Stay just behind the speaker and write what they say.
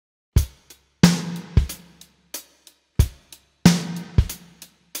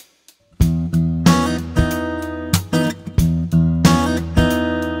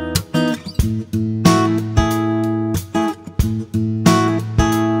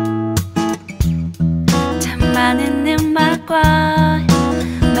많은 음악과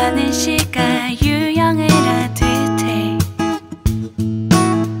많은 시가 유형을 하듯 해.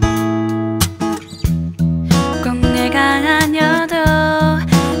 꼭 내가 아니어도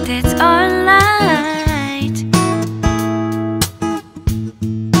That's alright.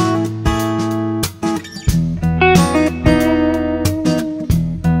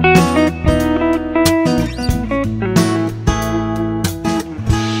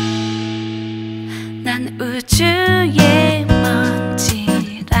 난 우주의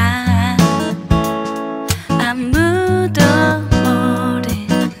먼지라 아무도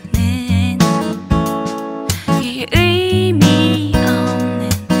모르는 이 의미 없는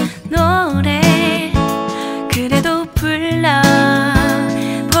노래 그래도 불러볼까.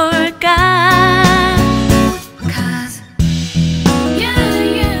 Cause you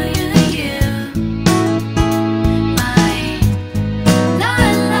my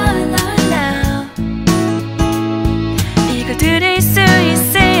love. 이거 들을 수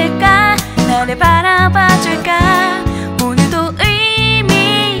있을까? 나를 바라봐줄까? 오늘도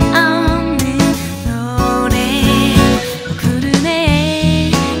의미 없는 노래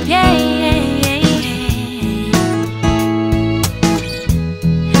부르네.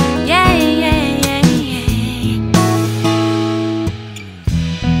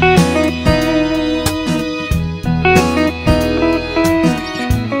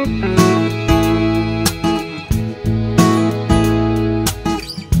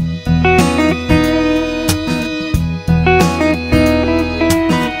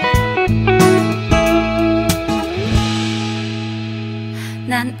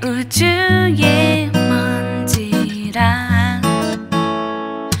 난 우주의 먼지라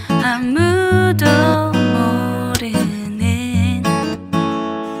아무도 모르는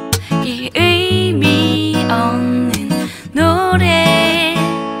이 의미 없는 노래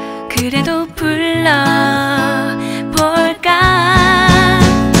그래도 불러볼까.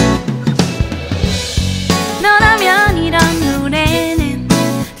 너라면 이런 노래는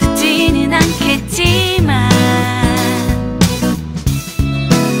듣지는 않겠지만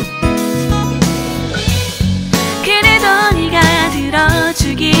그래도 네가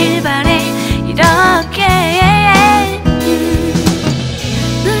들어주길 바래. 이렇게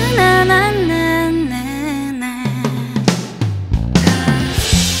나나나나나.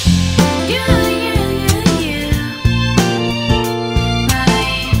 You my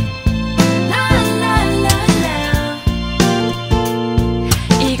love.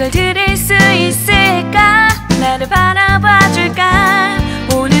 이걸 들을 수 있을까? 나를 바라봐줄까?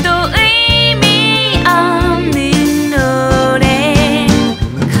 오늘도 의미 없는 노래.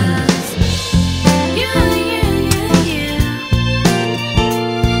 Cause you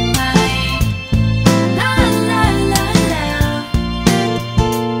my love.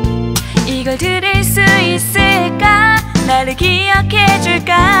 이걸 들을 수 있을까? 나를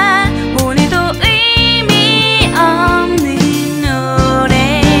기억해줄까? 오늘도 의미 없는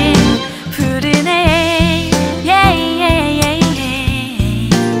노래 부르네.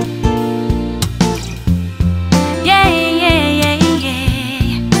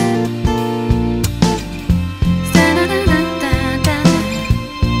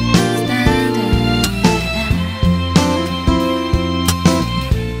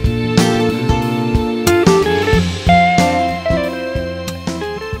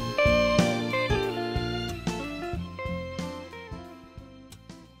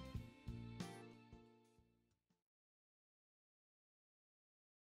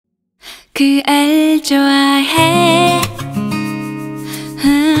 그 알 좋아해.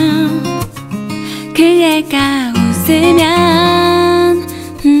 그 애가 웃으면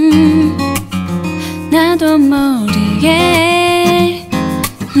나도 모르게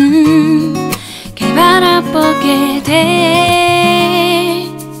걔 바라보게 돼.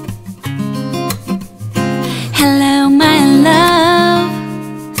 Hello my love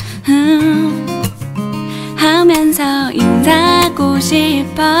하면서 인사하고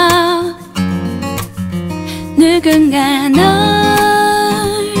싶어. 누군가 널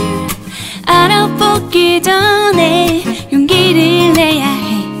알아보기 전에 용기를 내야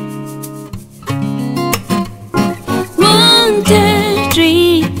해. One, two,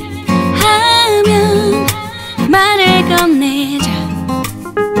 three 하면 말을 건네줘.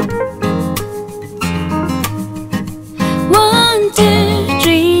 One, two,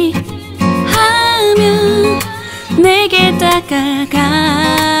 three 하면 내게 다가가.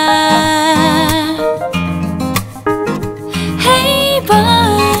 Hey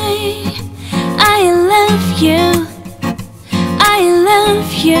boy, I love you.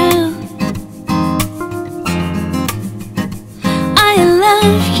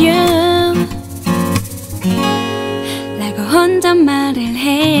 점점 말을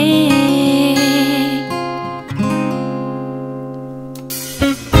해.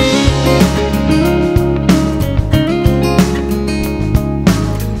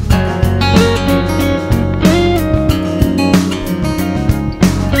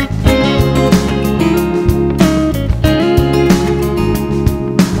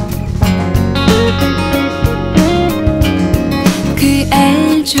 그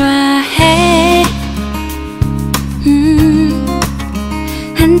애 좋아해.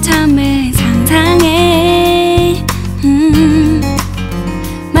 한참을 상상해.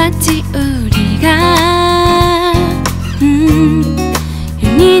 마치 우리가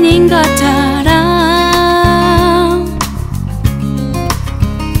연인인 것처럼.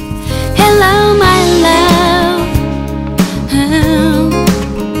 Hello my love,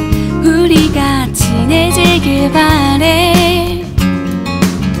 우리가 친해지길 바래.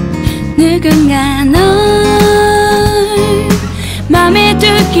 누군가 널 맘에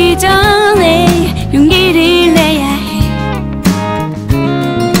두기 전에 용기를 내야 해.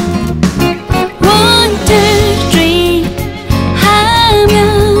 One, two, three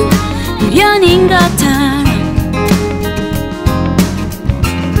하면 우연인 것처럼.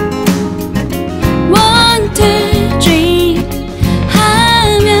 One, two, three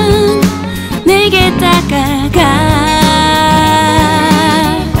하면 내게 다가가.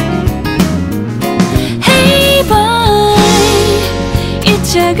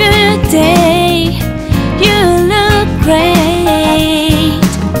 It's a good day, you look great.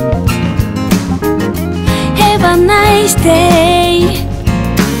 Have a nice day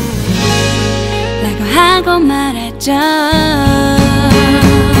라고 하고 말았죠.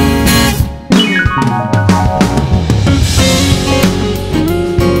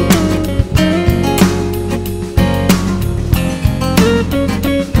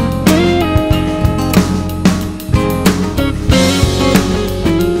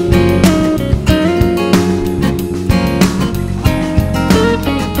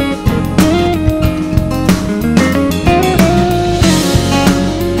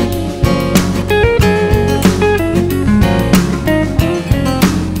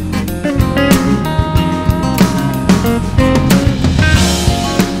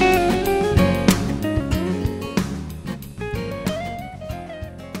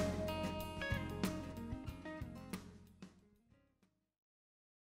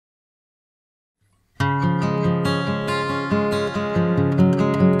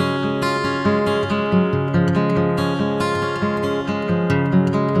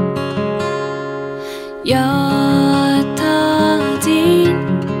 옅어진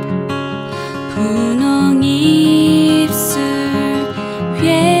분홍 입술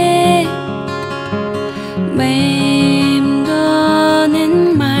위에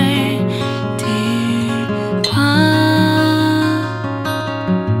맴도는 말들과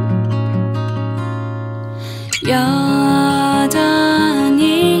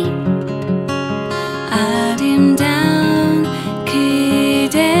여전히 아름다운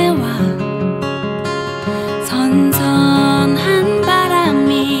그대와 선선한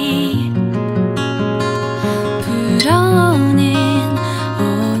바람이 불어오는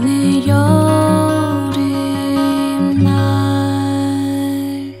어느 여름날.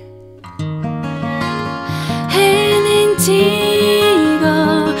 해는 지고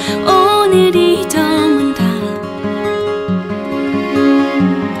오늘이 저문다.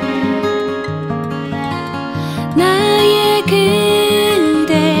 나의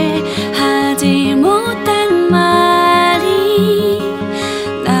그대 하지 못한 말이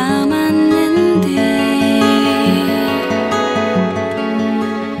남았는데.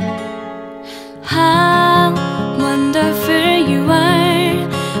 How wonderful you are,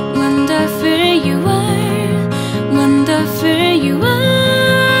 wonderful you are, wonderful you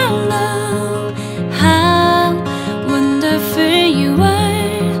are, love. How wonderful you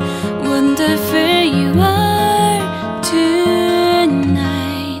are, wonderful you are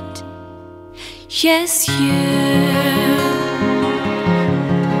tonight. Yes, you.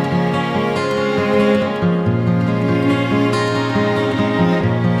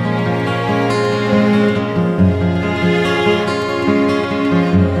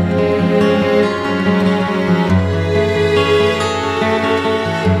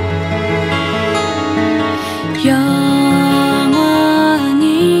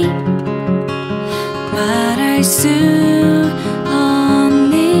 영원히 말할 수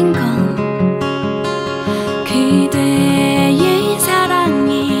없는 건 그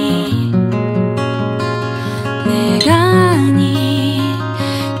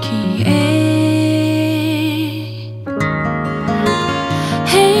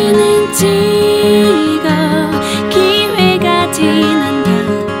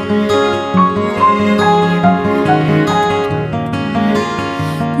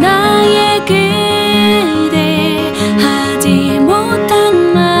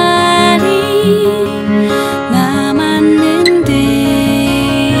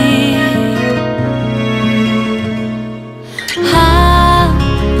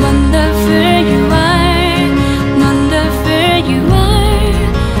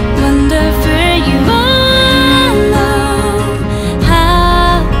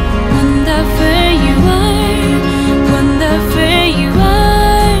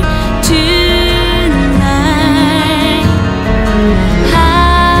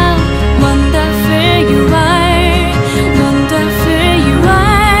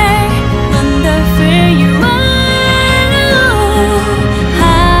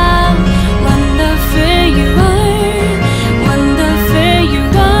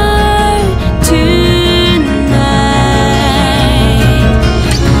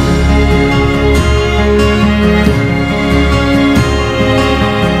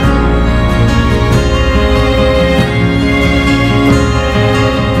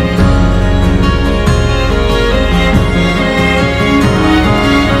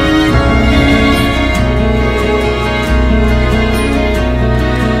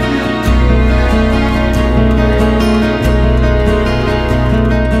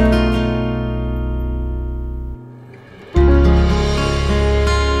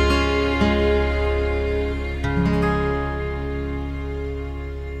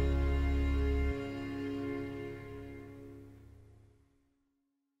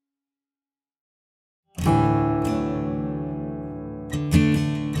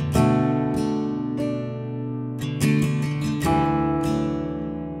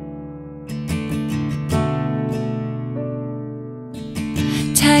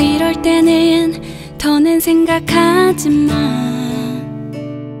이럴 때는 더는 생각하지마.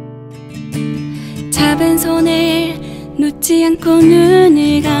 잡은 손을 놓지 않고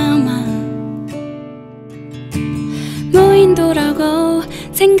눈을 감아. 무인도라고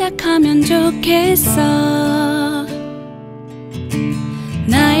생각하면 좋겠어.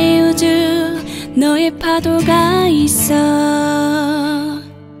 나의 우주 너의 파도가 있어.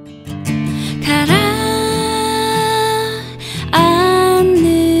 가라앉는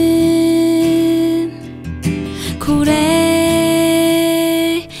고래처럼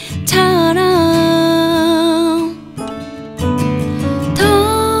더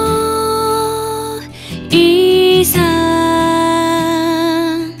이상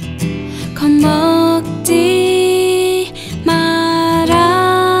겁먹지 마라.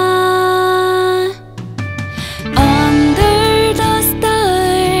 Under the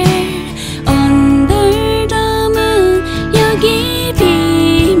star, under the moon, 여기 비밀스런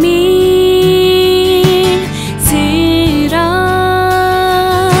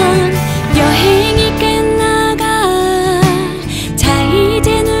여행이 끝나가. 자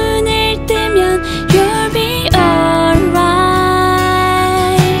이제 눈을 뜨면 You'll be alright.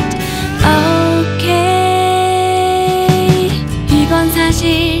 Okay. 이건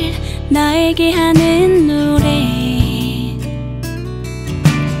사실 나에게 하는 노래.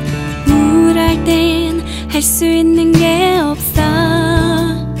 우울할 땐 할 수 있는 게 없어.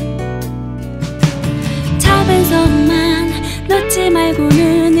 잡은 손만 놓지 말고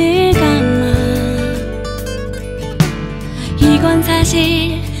눈을 감아. 이건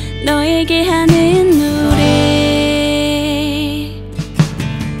사실 너에게 하는 노래.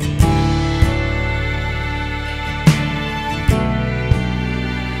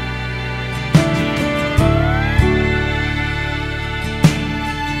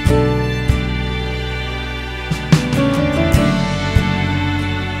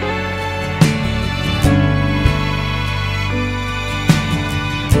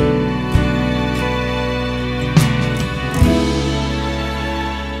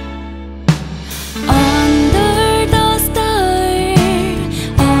 Under the star,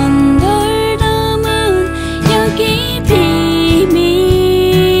 under the moon, 여기 비밀스런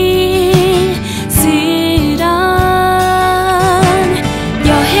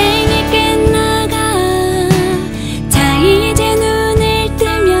여행이 끝나가. 자 이제 눈을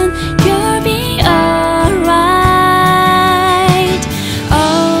뜨면 You'll be alright.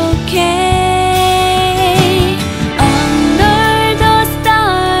 Okay. Under the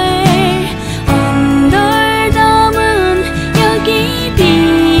star, under the moon, 여기 비밀스런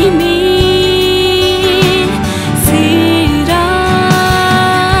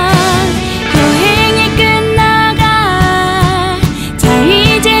여행이 끝나가. 자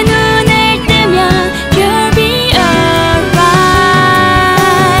이제 눈을 뜨면 You'll be alright.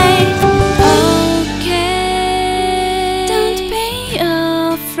 Okay. Don't be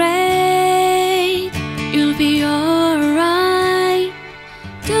afraid. You'll be alright.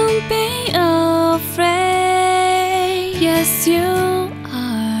 Don't be afraid. Yes, you are.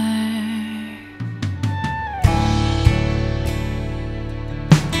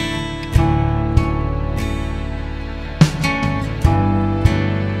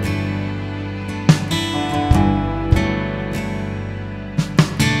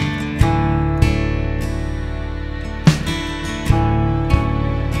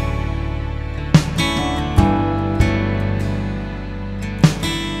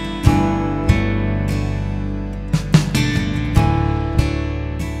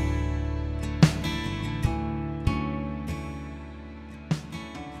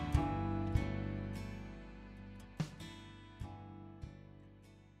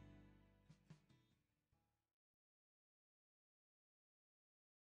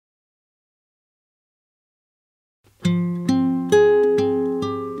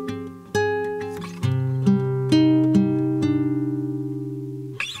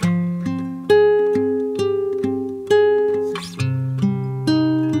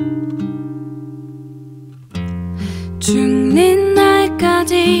 죽는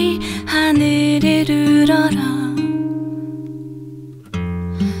날까지 하늘을 우러러.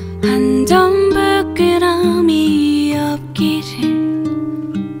 한 점 부끄러움이 없기를.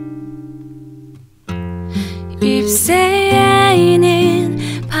 잎새에 있는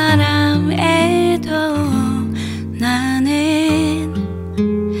바람에도 나는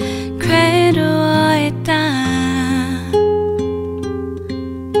괴로워했다.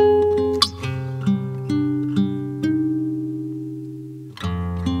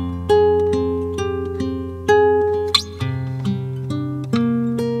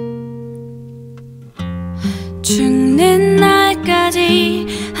 죽는 날까지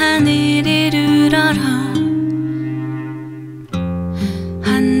하늘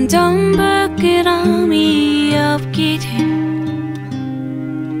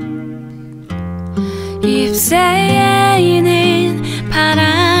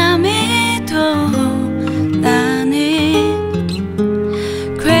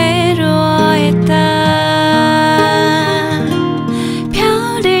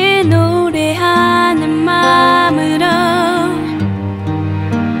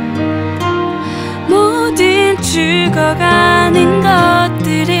죽어가는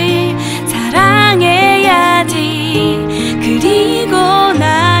것들을 사랑해야지. 그리고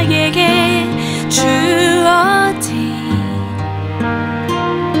나에게 주어진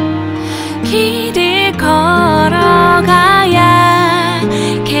길을 걸어가야겠다.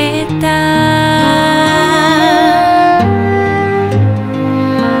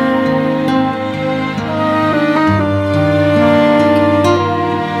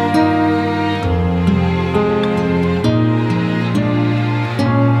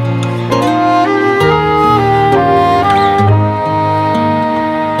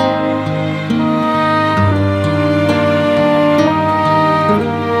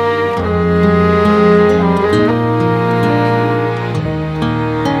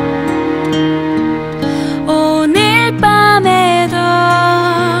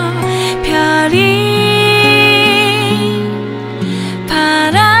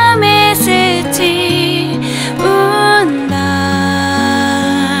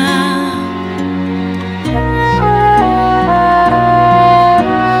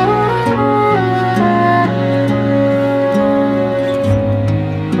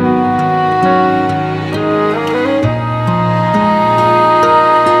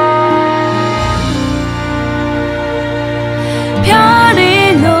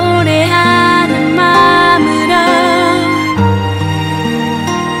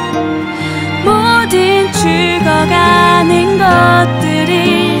 죽어가는 것들을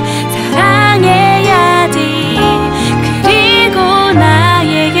사랑해야지. 그리고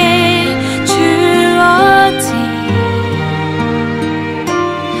나에게 주어진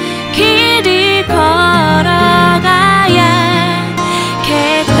길을 걸어가야겠다.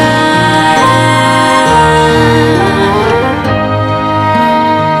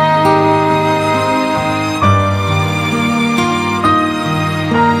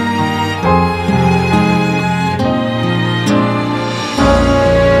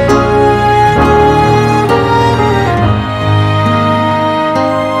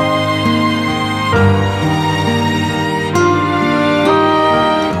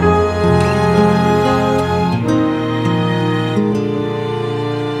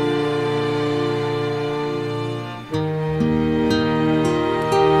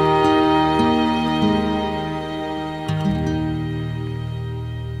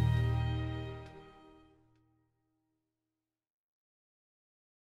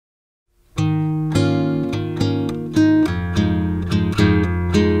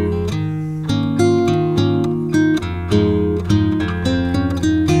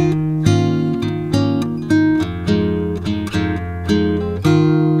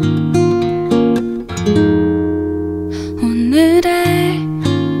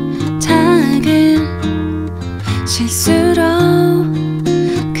 실수로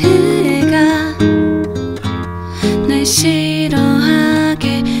그 애가 날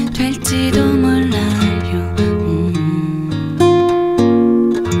싫어하게 될지도 몰라요.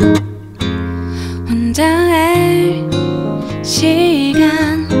 혼자 할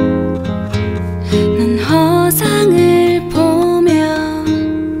시간 난 허상을 보며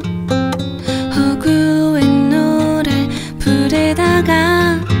허구한 노래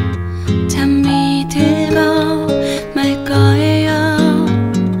부르다가 잠이 들고 말 거예요.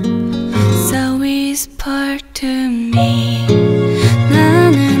 So whisper to me,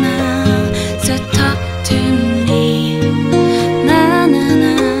 나나나. So talk to me,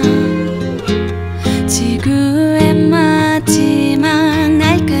 나나나. 지구의 마지막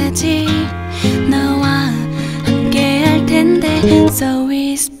날까지 너와 함께 할 텐데. So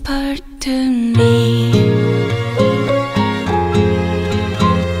whisper to me.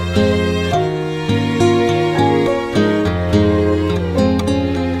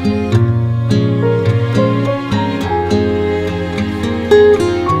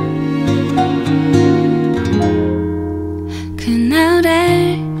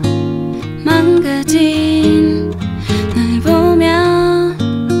 그날의 망가진 날 보며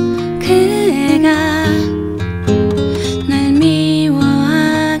그 애가 날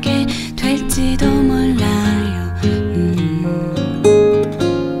미워하게 될지도 몰라요.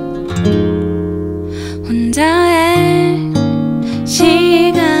 혼자의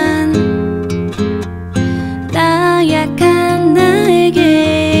시간 나약한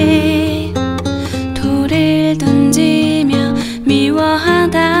나에게 돌을 던지며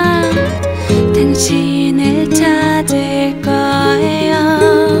미워하다 당신을 찾을 거예요.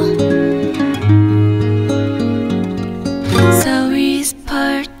 So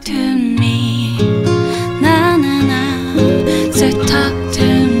whisper to me, 나나나. So talk to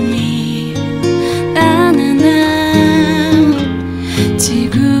me, 나나나.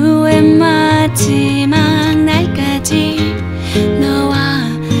 지구의 마지막 날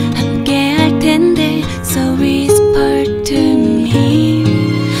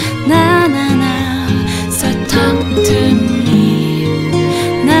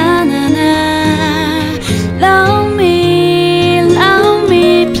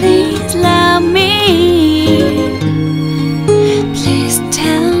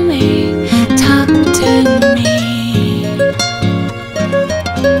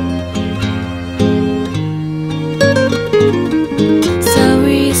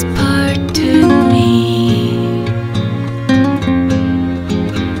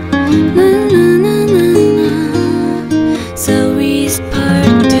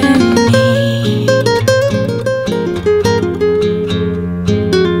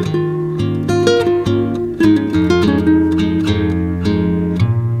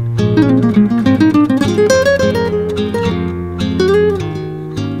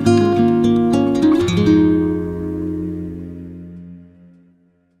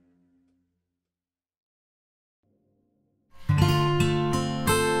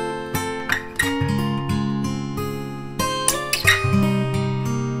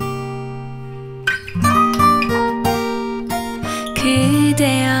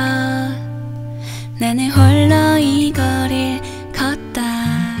그대여 나는 홀로 이 거리를 걷다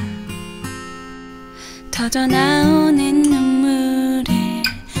터져나오는 눈물을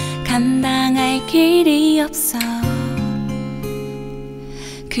감당할 길이 없어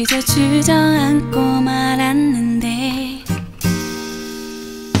그저 주저앉고 말았는데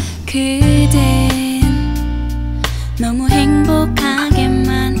그댄 너무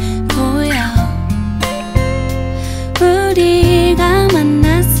행복하게만 보여 우리가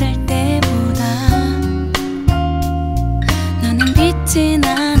만났을 때보다 너는 빛이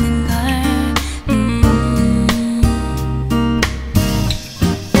나는 걸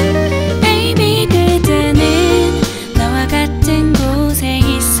Baby 그대는 나와 같은 곳에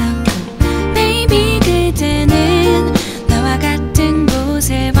있었고 Baby 그대는 나와 같은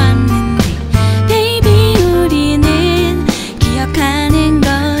곳을 봤는데 Baby 우리는 기억하는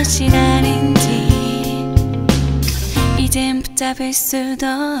것이 다른지 이젠 붙잡을 수도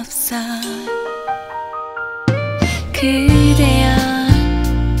없어 그대여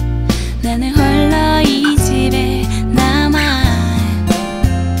나는 홀로 이 집에 남아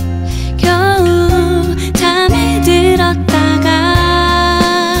겨우 잠에 들었다가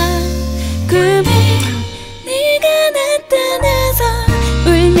꿈에 네가 나타나서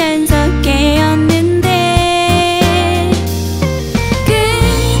울면서 깨었는데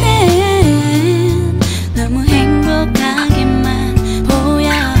그댄 너무 행복하게만 보여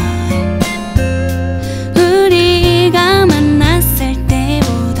우리가 만났을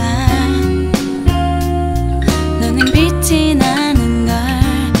때보다 너는 빛이 나는 걸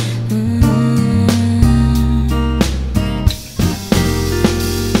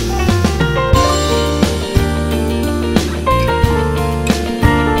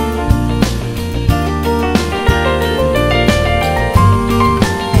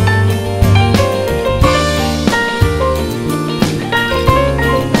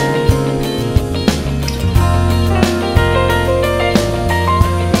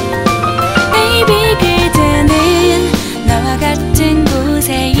Baby 그대는 나와 같은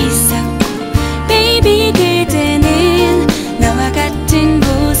곳에 있었고 Baby 그대는 나와 같은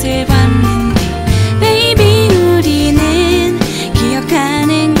곳을 봤는데 Baby 우리는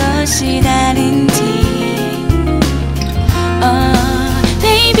기억하는 것이 다른지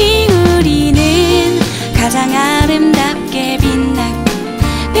Baby 우리는 가장 아름답게 빛났고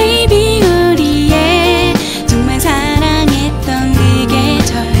Baby 우리의 정말 사랑했던 그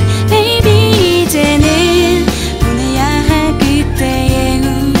계절 Baby 이제는 보내야 할 그때의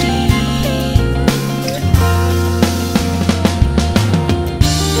우리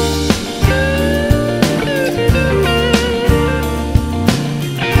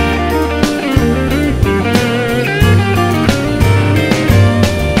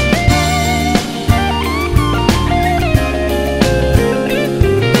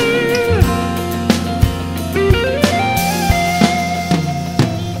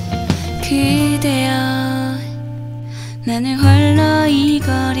그대여 나는 홀로 이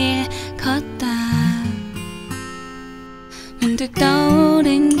거리를 걷다 문득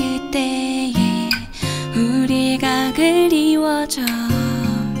떠오른 그때에 우리가 그리워져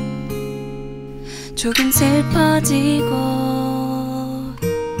조금 슬퍼지고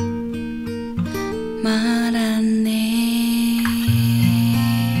말았네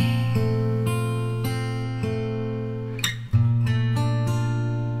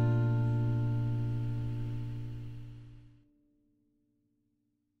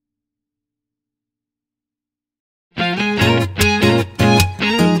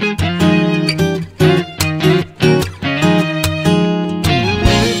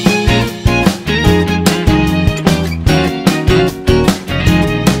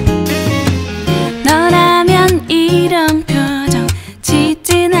너라면 이런 표정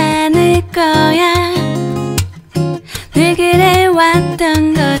짓진 않을 거야 늘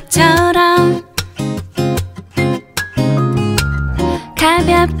그래왔던 것처럼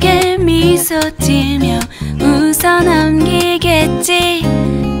가볍게 미소 지며 웃어 넘기겠지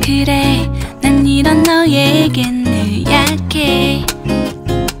그래 난 이런 너에겐 늘 약해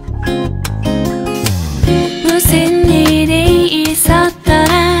무슨 일이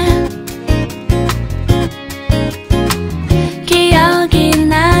있었더라 기억이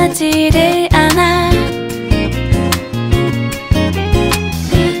나지를 않아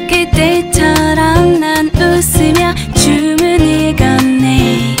그때처럼 난 웃으며 주문을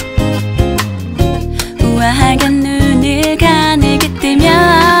건네 우아하게 눈을 가늘게 뜨며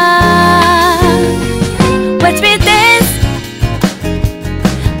Watch me dance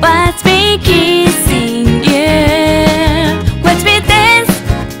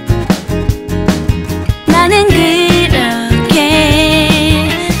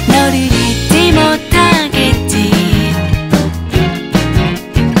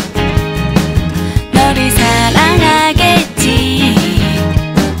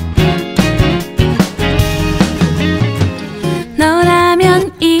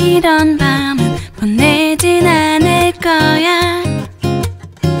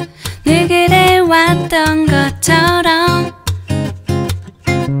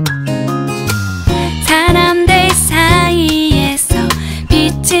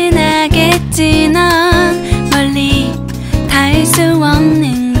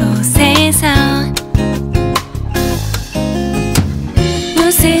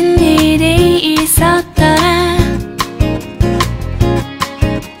있었더라.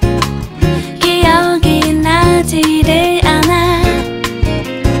 기억이 나지를 않아.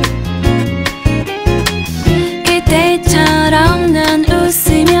 그때처럼 넌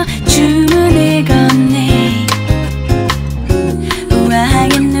웃으며 주문을 건네.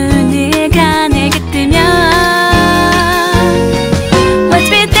 우아하게 눈을 가늘게 뜨며 Watch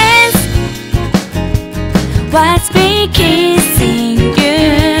me dance, watch me kissing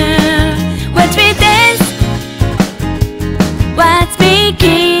you. Watch me dance, watch me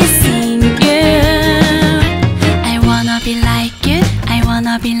kissing you. I wanna be like you, I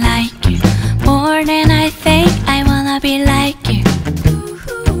wanna be like you. More than I think, I wanna be like you.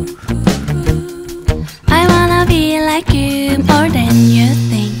 I wanna be like you more than you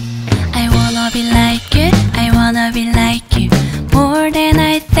think. I wanna be like you, I wanna be like you. More than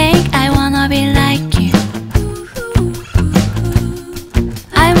I think, I wanna be like you.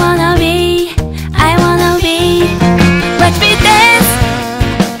 I wanna be, I wanna be. Watch me dance,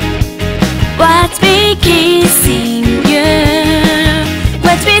 watch me kissing you.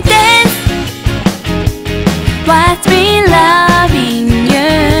 Watch me dance, watch me loving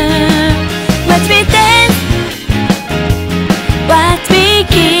you. Watch me dance, watch me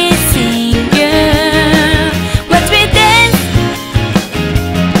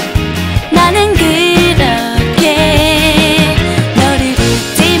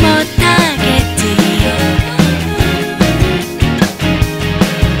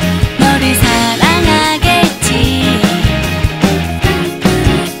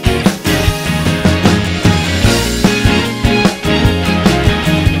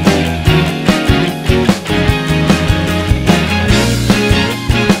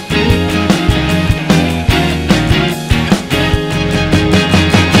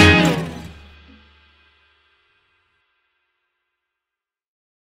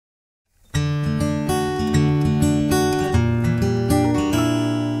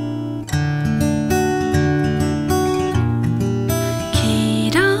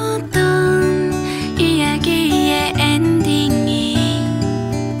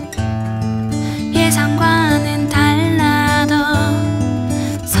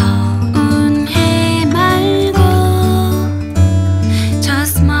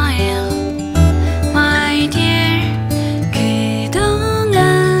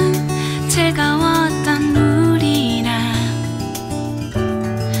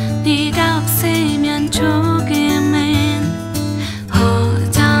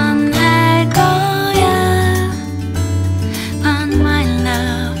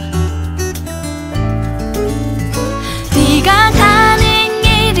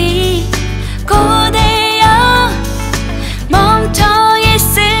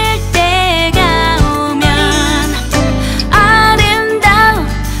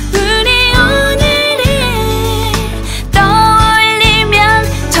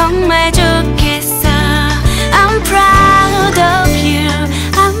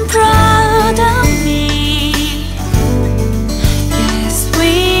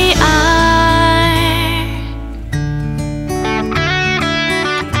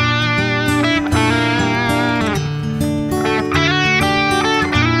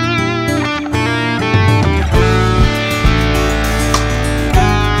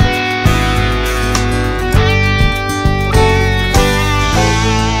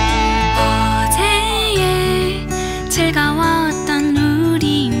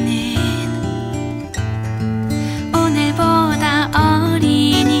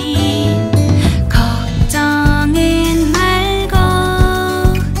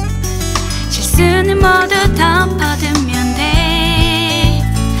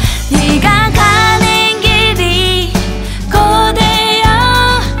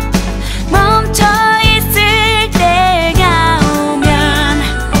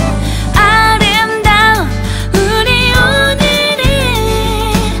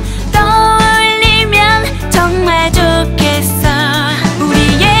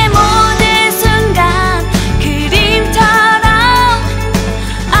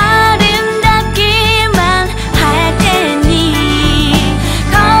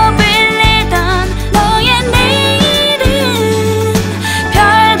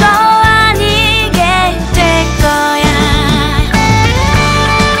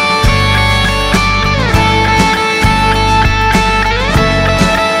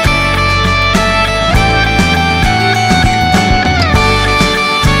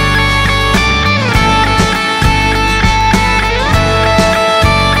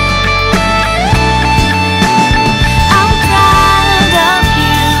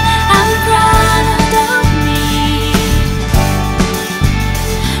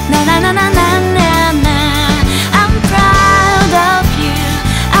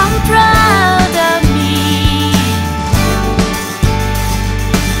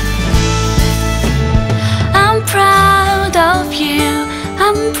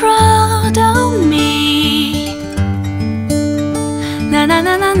proud of me. Na na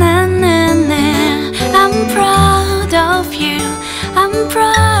na na na na na. I'm proud of you. I'm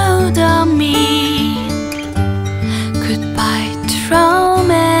proud of me. Goodbye to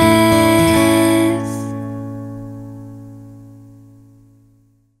romance.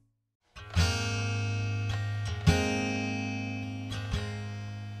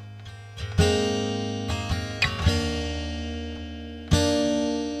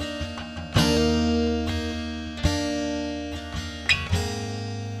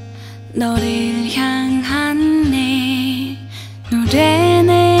 너를 향한 내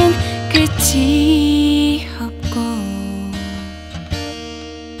노래는 끝이 없고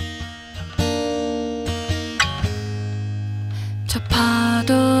저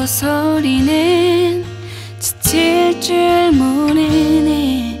파도 소리는 지칠 줄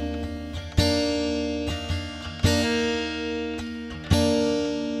모르네.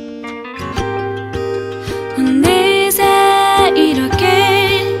 어느새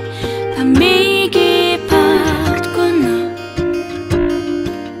이렇게 밤이 깊었구나.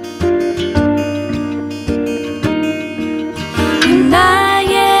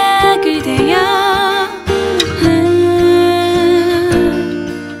 나의 그대여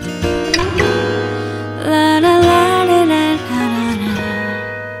라라라라라라라.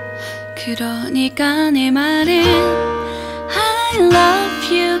 그러니까 내 말은 I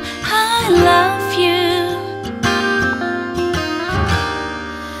love you, I love you.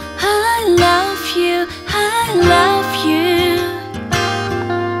 I love you, I love you.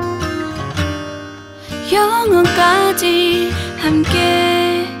 영원까지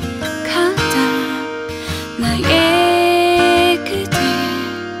함께 가자. 나의 그대,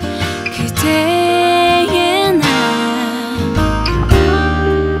 그대의 나.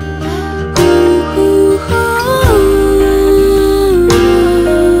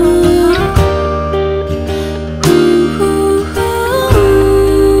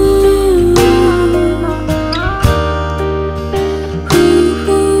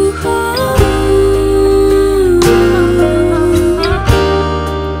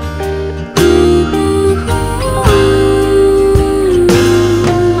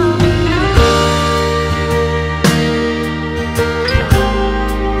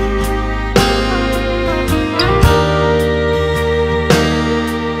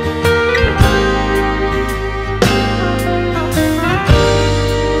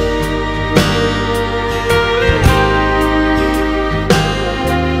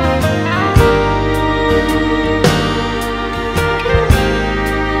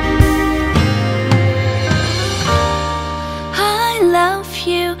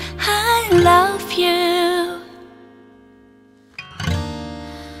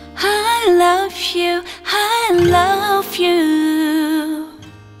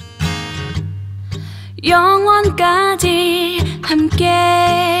 영원까지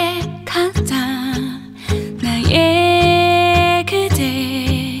함께 가자.